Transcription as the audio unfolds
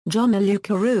Alieu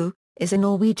Carew, is a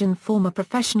Norwegian former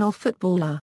professional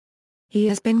footballer. He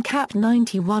has been capped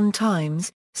 91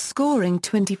 times, scoring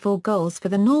 24 goals for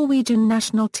the Norwegian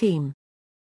national team.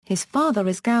 His father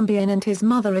is Gambian and his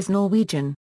mother is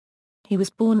Norwegian. He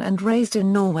was born and raised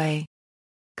in Norway.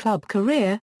 Club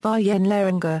career: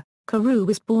 Vålerenga. Carew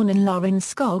was born in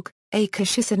Lørenskog,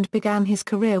 Akershus, and began his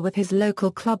career with his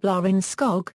local club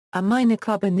Lørenskog, a minor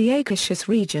club in the Akershus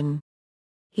region.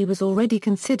 He was already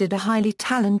considered a highly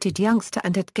talented youngster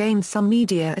and had gained some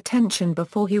media attention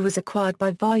before he was acquired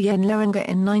by Vålerenga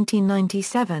in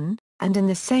 1997, and in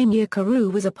the same year Carew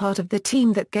was a part of the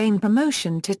team that gained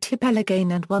promotion to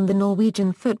Tippeligaen and won the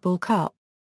Norwegian Football Cup.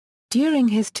 During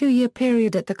his two-year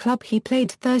period at the club he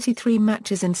played 33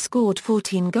 matches and scored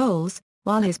 14 goals,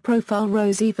 while his profile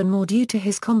rose even more due to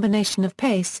his combination of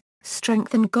pace,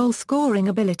 strength and goal-scoring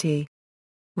ability.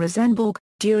 Rosenborg.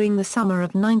 During the summer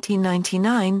of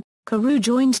 1999, Carew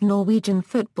joined Norwegian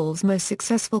football's most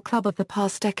successful club of the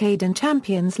past decade and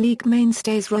Champions League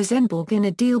mainstays Rosenborg in a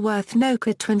deal worth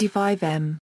noca 25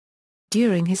 M.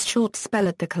 During his short spell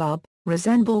at the club,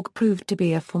 Rosenborg proved to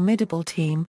be a formidable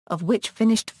team, of which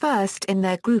finished first in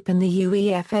their group in the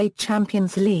UEFA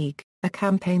Champions League, a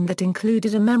campaign that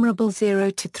included a memorable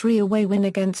 0-3 away win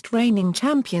against reigning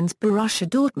champions Borussia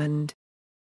Dortmund.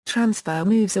 Transfer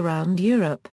moves around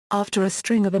Europe. After a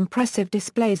string of impressive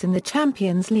displays in the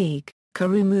Champions League,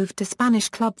 Carew moved to Spanish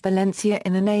club Valencia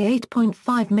in an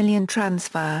 €8.5 million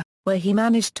transfer, where he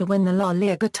managed to win the La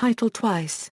Liga title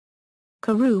twice.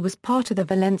 Carew was part of the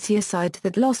Valencia side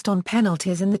that lost on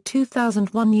penalties in the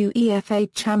 2001 UEFA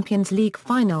Champions League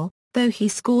final, though he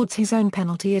scored his own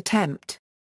penalty attempt.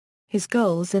 His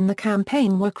goals in the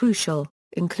campaign were crucial,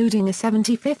 including a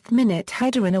 75th-minute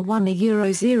header in a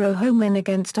 1-0 home win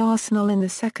against Arsenal in the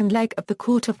second leg of the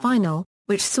quarter-final,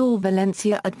 which saw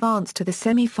Valencia advance to the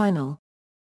semi-final.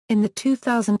 In the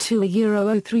 2002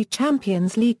 Euro 03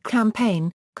 Champions League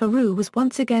campaign, Carew was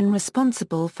once again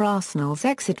responsible for Arsenal's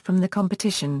exit from the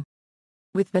competition.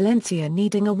 With Valencia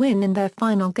needing a win in their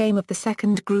final game of the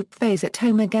second group phase at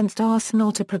home against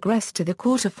Arsenal to progress to the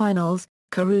quarter-finals,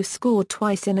 Carew scored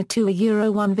twice in a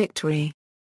 2-1 victory.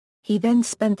 He then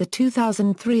spent the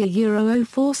 2003 Euro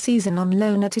 04 season on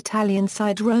loan at Italian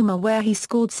side Roma where he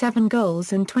scored 7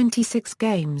 goals in 26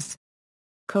 games.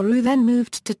 Carew then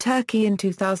moved to Turkey in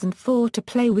 2004 to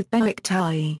play with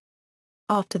Beşiktaş.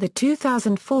 After the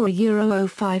 2004 Euro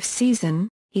 05 season,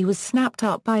 he was snapped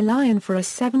up by Lyon for a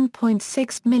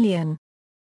 €7.6 million.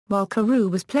 While Carew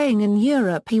was playing in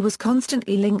Europe he was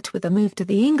constantly linked with a move to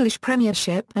the English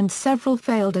Premiership and several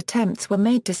failed attempts were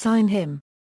made to sign him.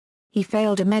 He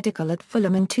failed a medical at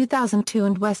Fulham in 2002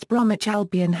 and West Bromwich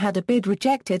Albion had a bid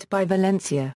rejected by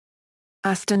Valencia.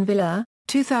 Aston Villa,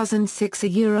 2006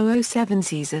 Euro 07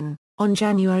 season. On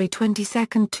January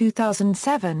 22,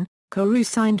 2007, Carew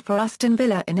signed for Aston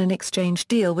Villa in an exchange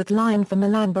deal with Lyon for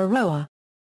Milan Baroa.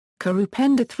 Carew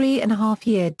penned a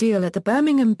 3.5-year deal at the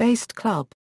Birmingham-based club.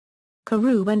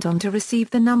 Carew went on to receive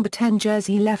the number 10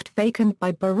 jersey left vacant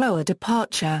by Baroa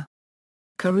departure.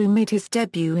 Carew made his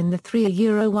debut in the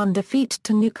 3-1 defeat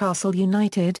to Newcastle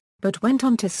United, but went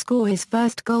on to score his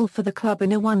first goal for the club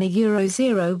in a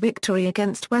 1-0 victory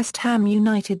against West Ham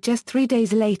United just 3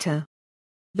 days later.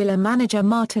 Villa manager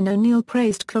Martin O'Neill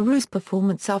praised Carew's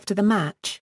performance after the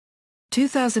match.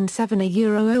 2007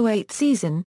 Euro 08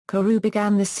 season, Carew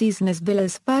began the season as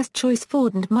Villa's first-choice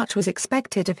forward and much was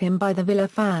expected of him by the Villa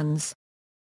fans.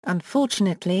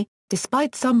 Unfortunately,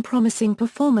 despite some promising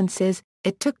performances,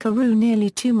 it took Carew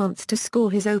nearly 2 months to score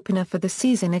his opener for the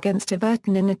season against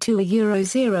Everton in a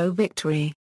 2-0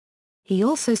 victory. He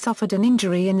also suffered an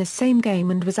injury in the same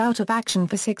game and was out of action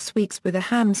for 6 weeks with a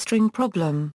hamstring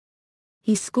problem.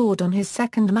 He scored on his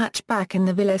second match back in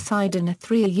the Villa side in a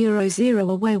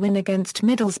 3-0 away win against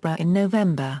Middlesbrough in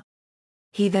November.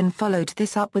 He then followed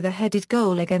this up with a headed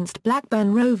goal against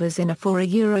Blackburn Rovers in a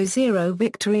 4-0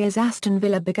 victory as Aston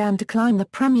Villa began to climb the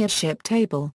Premiership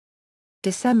table.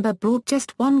 December brought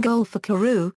just 1 goal for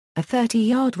Carew, a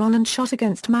 30-yard run and shot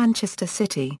against Manchester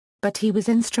City, but he was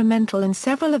instrumental in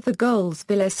several of the goals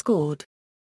Villa scored.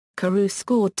 Carew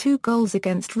scored 2 goals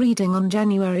against Reading on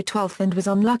January 12 and was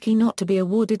unlucky not to be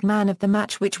awarded man of the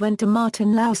match which went to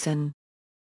Martin Laursen.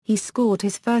 He scored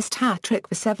his first hat-trick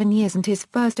for 7 years and his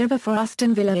first ever for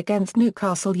Aston Villa against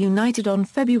Newcastle United on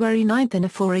February 9 in a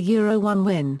 4-1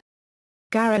 win.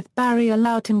 Gareth Barry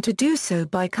allowed him to do so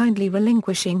by kindly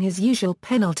relinquishing his usual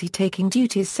penalty-taking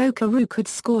duties so Carew could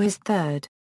score his third.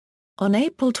 On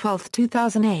April 12,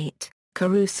 2008,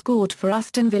 Carew scored for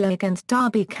Aston Villa against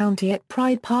Derby County at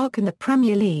Pride Park in the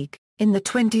Premier League, in the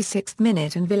 26th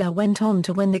minute and Villa went on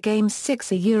to win the game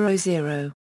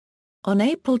 6-0. On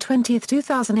April 20,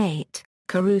 2008,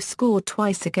 Carew scored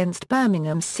twice against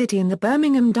Birmingham City in the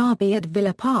Birmingham derby at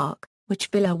Villa Park, which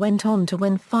Villa went on to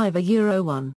win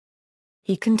 5-1.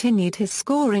 He continued his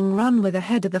scoring run with a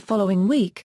header the following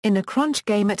week, in a crunch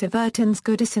game at Everton's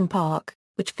Goodison Park,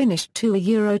 which finished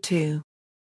 2-2.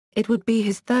 It would be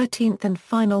his 13th and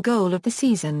final goal of the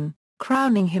season,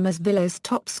 crowning him as Villa's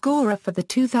top scorer for the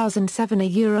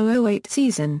 2007-08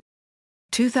 season.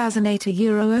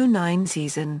 2008-09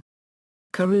 season.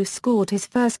 Carew scored his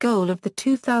first goal of the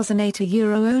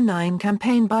 2008-09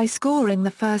 campaign by scoring the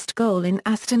first goal in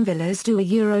Aston Villa's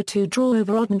 2-2 draw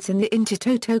over Odense in the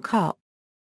Intertoto Cup.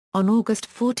 On August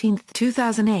 14,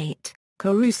 2008,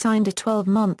 Carew signed a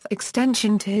 12-month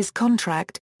extension to his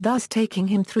contract, thus taking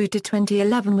him through to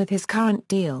 2011 with his current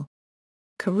deal.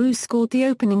 Carew scored the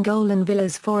opening goal in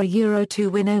Villa's 4-2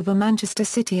 win over Manchester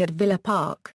City at Villa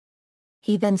Park.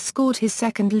 He then scored his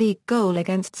second league goal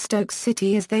against Stoke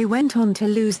City as they went on to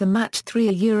lose the match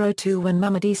 3-2 when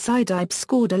Mamadi Saidib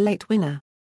scored a late winner.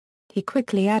 He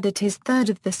quickly added his third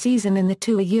of the season in the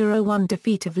 2-1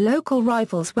 defeat of local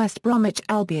rivals West Bromwich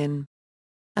Albion.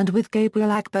 And with Gabriel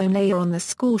Agbonlaya on the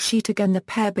scoresheet again, the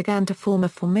pair began to form a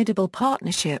formidable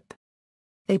partnership.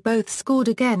 They both scored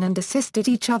again and assisted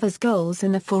each other's goals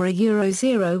in the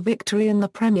 4-0 victory in the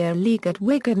Premier League at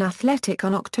Wigan Athletic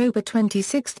on October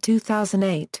 26,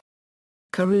 2008.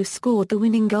 Carew scored the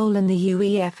winning goal in the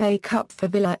UEFA Cup for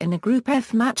Villa in a Group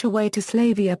F match away to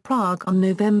Slavia Prague on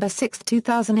November 6,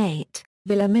 2008.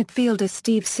 Villa midfielder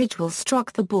Steve Sidgwell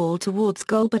struck the ball towards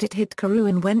goal but it hit Carew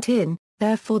and went in,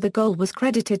 therefore the goal was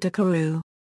credited to Carew.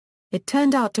 It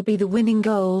turned out to be the winning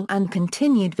goal and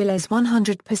continued Villa's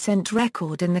 100%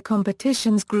 record in the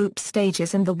competition's group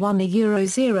stages, and the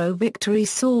 1-0 victory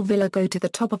saw Villa go to the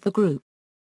top of the group.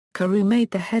 Carew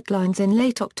made the headlines in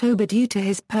late October due to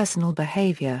his personal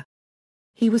behaviour.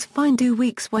 He was fined 2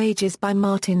 weeks' wages by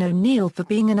Martin O'Neill for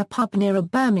being in a pub near a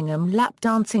Birmingham lap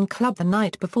dancing club the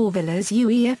night before Villa's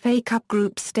UEFA Cup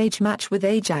group stage match with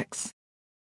Ajax.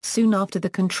 Soon after the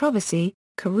controversy,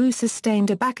 Carew sustained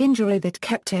a back injury that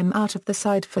kept him out of the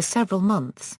side for several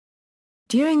months.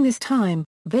 During this time,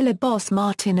 Villa boss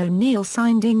Martin O'Neill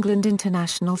signed England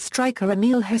international striker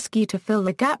Emile Heskey to fill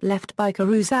the gap left by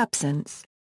Carew's absence.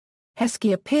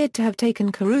 Heskey appeared to have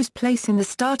taken Carew's place in the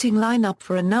starting lineup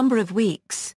for a number of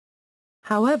weeks.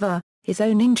 However, his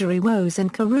own injury woes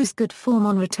and Carew's good form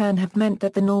on return have meant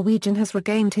that the Norwegian has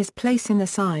regained his place in the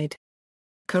side.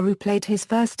 Carew played his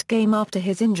first game after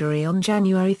his injury on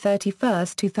January 31,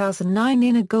 2009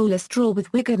 in a goalless draw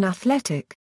with Wigan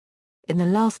Athletic. In the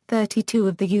last 32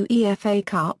 of the UEFA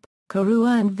Cup, Carew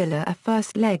earned Villa a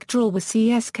first-leg draw with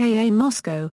CSKA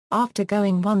Moscow, after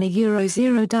going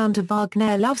 1-0 down to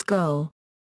Wagner Love's goal.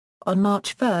 On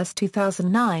March 1,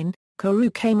 2009, Carew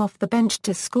came off the bench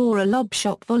to score a lob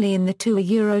shot volley in the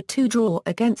 2-2 draw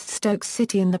against Stoke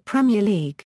City in the Premier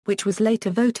League, which was later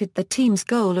voted the team's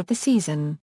goal of the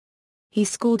season. He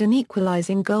scored an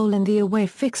equalising goal in the away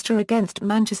fixture against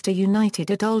Manchester United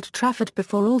at Old Trafford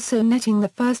before also netting the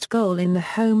first goal in the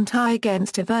home tie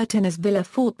against Everton as Villa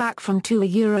fought back from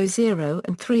 2-0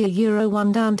 and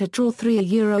 3-1 down to draw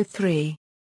 3-3.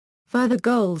 Further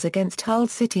goals against Hull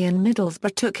City and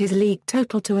Middlesbrough took his league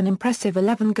total to an impressive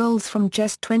 11 goals from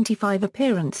just 25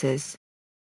 appearances.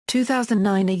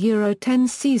 2009-10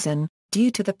 season.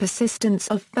 Due to the persistence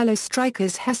of fellow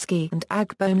strikers Heskey and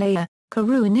Agbonlaya,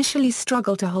 Carew initially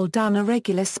struggled to hold down a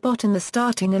regular spot in the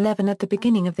starting 11 at the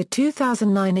beginning of the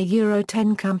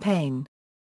 2009-10 campaign.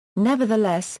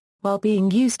 Nevertheless, while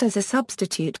being used as a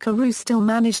substitute, Carew still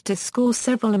managed to score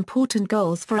several important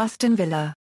goals for Aston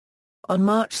Villa. On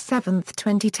March 7,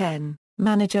 2010,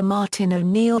 manager Martin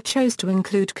O'Neill chose to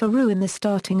include Carew in the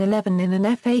starting 11 in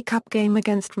an FA Cup game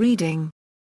against Reading.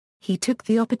 He took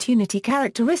the opportunity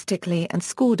characteristically and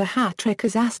scored a hat-trick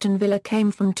as Aston Villa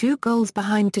came from 2 goals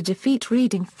behind to defeat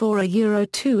Reading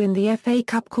 4-2 in the FA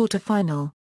Cup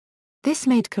quarter-final. This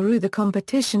made Carew the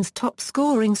competition's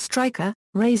top-scoring striker,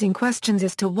 raising questions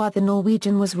as to why the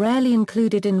Norwegian was rarely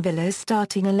included in Villa's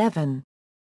starting 11.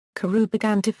 Carew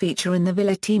began to feature in the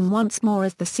Villa team once more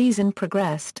as the season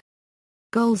progressed.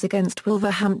 Goals against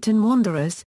Wolverhampton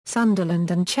Wanderers,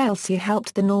 Sunderland and Chelsea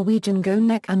helped the Norwegian go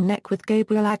neck-and-neck with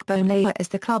Gabriel Agbonlaya as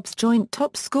the club's joint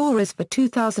top scorers for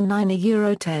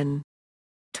 2009-10.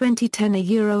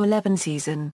 2010-11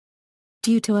 season.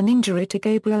 Due to an injury to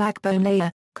Gabriel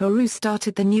Agbonlaya, Carew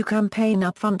started the new campaign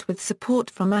up front with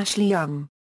support from Ashley Young.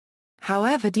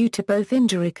 However, due to both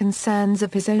injury concerns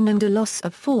of his own and a loss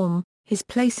of form, his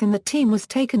place in the team was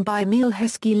taken by Emile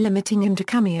Heskey, limiting him to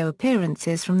cameo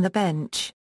appearances from the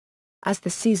bench. As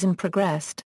the season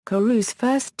progressed, Carew's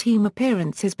first-team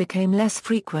appearances became less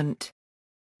frequent.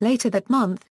 Later that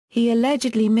month, he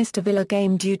allegedly missed a Villa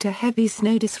game due to heavy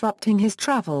snow disrupting his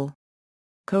travel.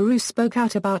 Carew spoke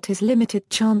out about his limited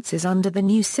chances under the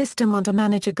new system under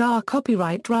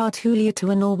manager ́kɑːrɛːv Julia to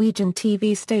a Norwegian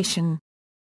TV station.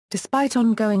 Despite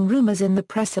ongoing rumors in the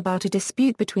press about a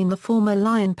dispute between the former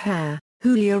Lion pair,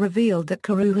 Julia revealed that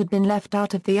Carew had been left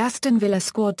out of the Aston Villa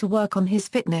squad to work on his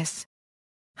fitness.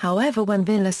 However, when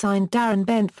Villa signed Darren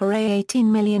Bent for £18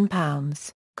 million,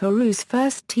 Carew's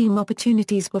first-team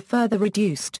opportunities were further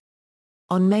reduced.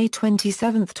 On May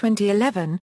 27,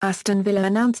 2011, Aston Villa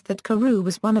announced that Carew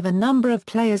was one of a number of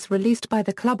players released by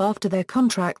the club after their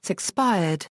contracts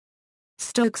expired.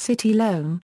 Stoke City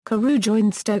loan: Carew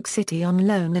joined Stoke City on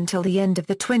loan until the end of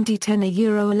the 2010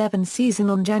 Euro 11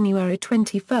 season on January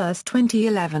 21,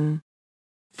 2011.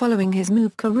 Following his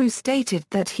move, Carew stated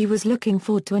that he was looking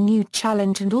forward to a new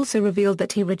challenge and also revealed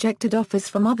that he rejected offers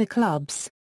from other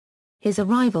clubs. His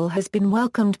arrival has been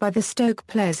welcomed by the Stoke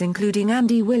players including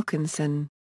Andy Wilkinson.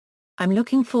 "I'm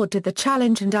looking forward to the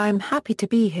challenge and I am happy to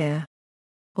be here.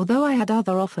 Although I had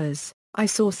other offers, I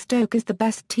saw Stoke as the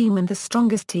best team and the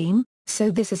strongest team, so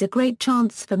this is a great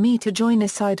chance for me to join a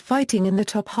side fighting in the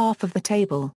top half of the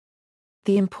table.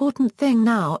 The important thing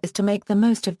now is to make the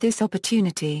most of this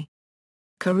opportunity."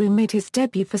 Carew made his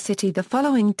debut for City the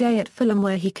following day at Fulham,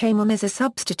 where he came on as a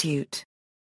substitute.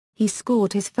 He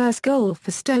scored his first goal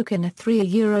for Stoke in a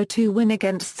 3-2 win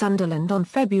against Sunderland on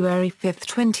February 5,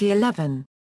 2011.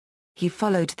 He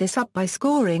followed this up by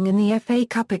scoring in the FA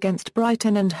Cup against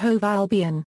Brighton and Hove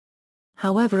Albion.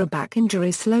 However, a back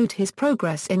injury slowed his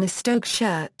progress in a Stoke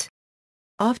shirt.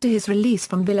 After his release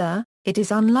from Villa, it is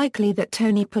unlikely that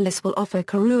Tony Pulis will offer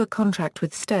Carew a contract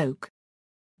with Stoke.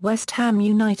 West Ham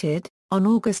United. On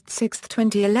August 6,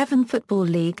 2011, Football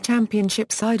League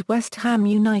Championship side West Ham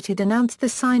United announced the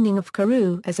signing of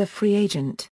Carew as a free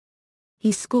agent.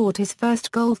 He scored his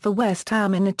first goal for West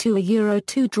Ham in a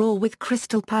 2-2 draw with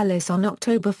Crystal Palace on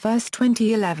October 1,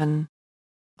 2011.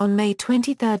 On May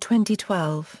 23,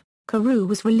 2012, Carew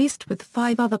was released with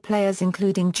 5 other players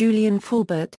including Julian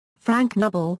Forbett, Frank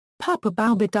Noble, Papa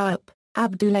Bouba Diop,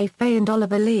 Abdoulaye Faye and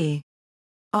Oliver Lee.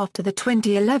 After the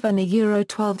 2011 Euro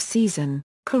 12 season,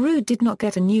 Carew did not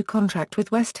get a new contract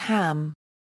with West Ham.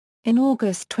 In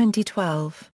August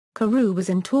 2012, Carew was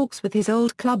in talks with his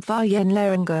old club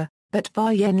Vålerenga, but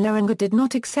Vålerenga did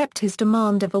not accept his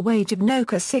demand of a wage of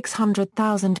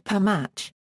 €600,000 per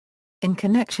match. In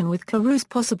connection with Carew's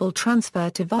possible transfer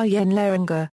to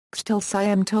Vålerenga, Kjetil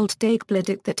Siem told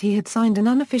Dagbladet that he had signed an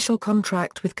unofficial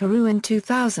contract with Carew in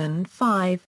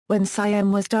 2005, when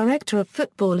Siem was director of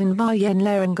football in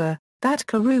Vålerenga, that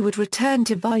Carew would return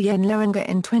to Vålerenga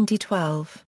in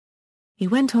 2012. He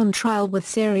went on trial with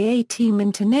Serie A team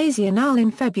Internazionale in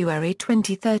February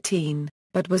 2013,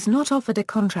 but was not offered a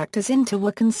contract as Inter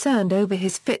were concerned over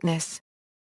his fitness.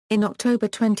 In October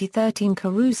 2013,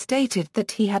 Carew stated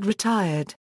that he had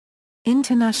retired.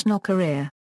 International career: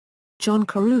 John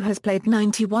Carew has played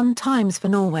 91 times for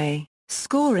Norway,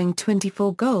 scoring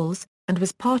 24 goals, and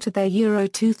was part of their Euro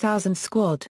 2000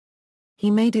 squad. He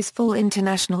made his full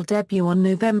international debut on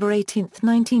November 18,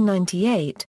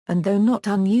 1998, and though not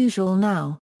unusual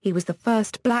now, he was the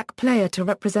first black player to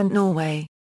represent Norway.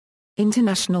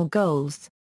 International goals.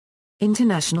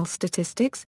 International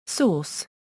statistics. Source: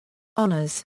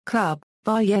 Honours, Club,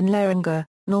 Vålerenga,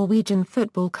 Norwegian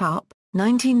Football Cup,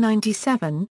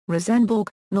 1997, Rosenborg,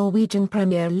 Norwegian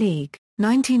Premier League,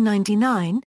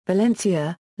 1999,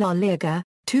 Valencia, La Liga,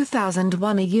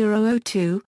 2001 Euro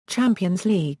 02, Champions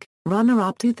League,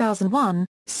 runner-up 2001,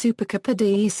 Supercopa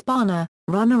de España,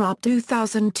 runner-up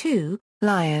 2002,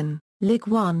 Lyon, Ligue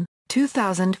 1,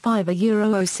 2005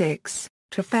 Euro 06,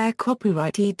 Trofeo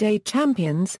Copyright des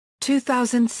Champions,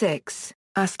 2006,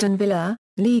 Aston Villa,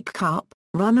 League Cup,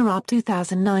 runner-up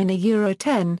 2009 Euro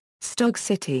 10, Stoke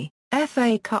City,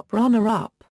 FA Cup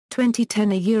runner-up,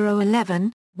 2010 Euro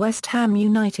 11, West Ham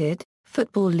United,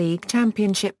 Football League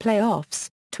Championship playoffs,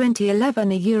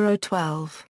 2011 Euro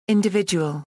 12,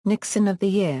 individual, Nixon of the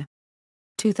Year.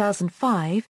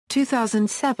 2005,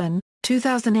 2007,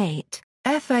 2008,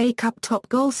 FA Cup top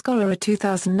goalscorer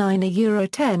 2009 Euro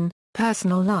 10,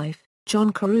 personal life,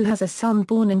 John Carew has a son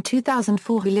born in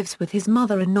 2004 who lives with his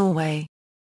mother in Norway.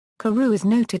 Carew is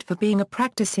noted for being a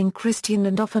practicing Christian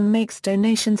and often makes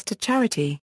donations to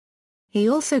charity. He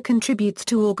also contributes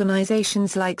to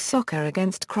organizations like Soccer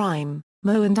Against Crime,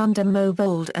 Mo and Under Mo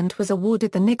Vold, and was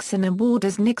awarded the Nixon Award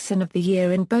as Nixon of the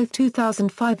Year in both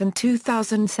 2005 and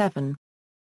 2007.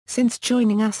 Since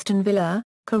joining Aston Villa,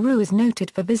 Carew is noted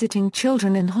for visiting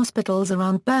children in hospitals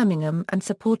around Birmingham and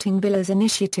supporting Villa's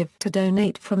initiative to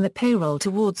donate from the payroll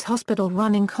towards hospital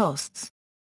running costs.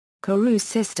 Carew's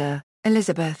sister,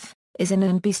 Elizabeth, is an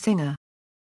R&B singer.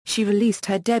 She released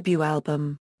her debut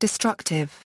album,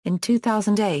 Destructive, in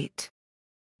 2008.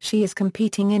 She is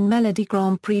competing in Melody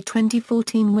Grand Prix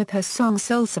 2014 with her song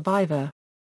Soul Survivor.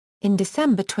 In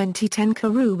December 2010,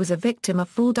 Carew was a victim of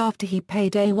fraud after he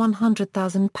paid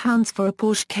 £100,000 for a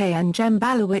Porsche Cayenne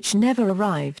Gembala which never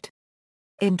arrived.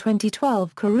 In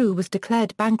 2012, Carew was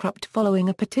declared bankrupt following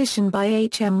a petition by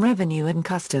HM Revenue and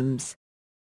Customs.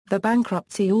 The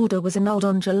bankruptcy order was annulled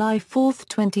on July 4,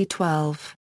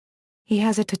 2012. He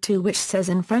has a tattoo which says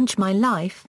in French "My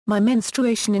life, my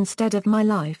menstruation instead of my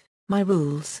life, my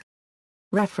rules."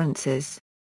 References.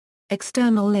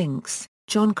 External links: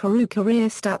 John Carew career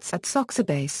stats at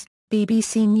Soxabase,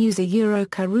 BBC News.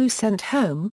 Carew sent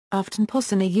home,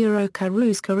 Aftenposten.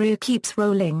 Carew's career keeps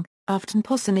rolling,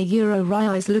 Aftenposten.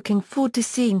 Rai is looking forward to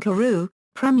seeing Carew,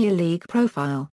 Premier League profile.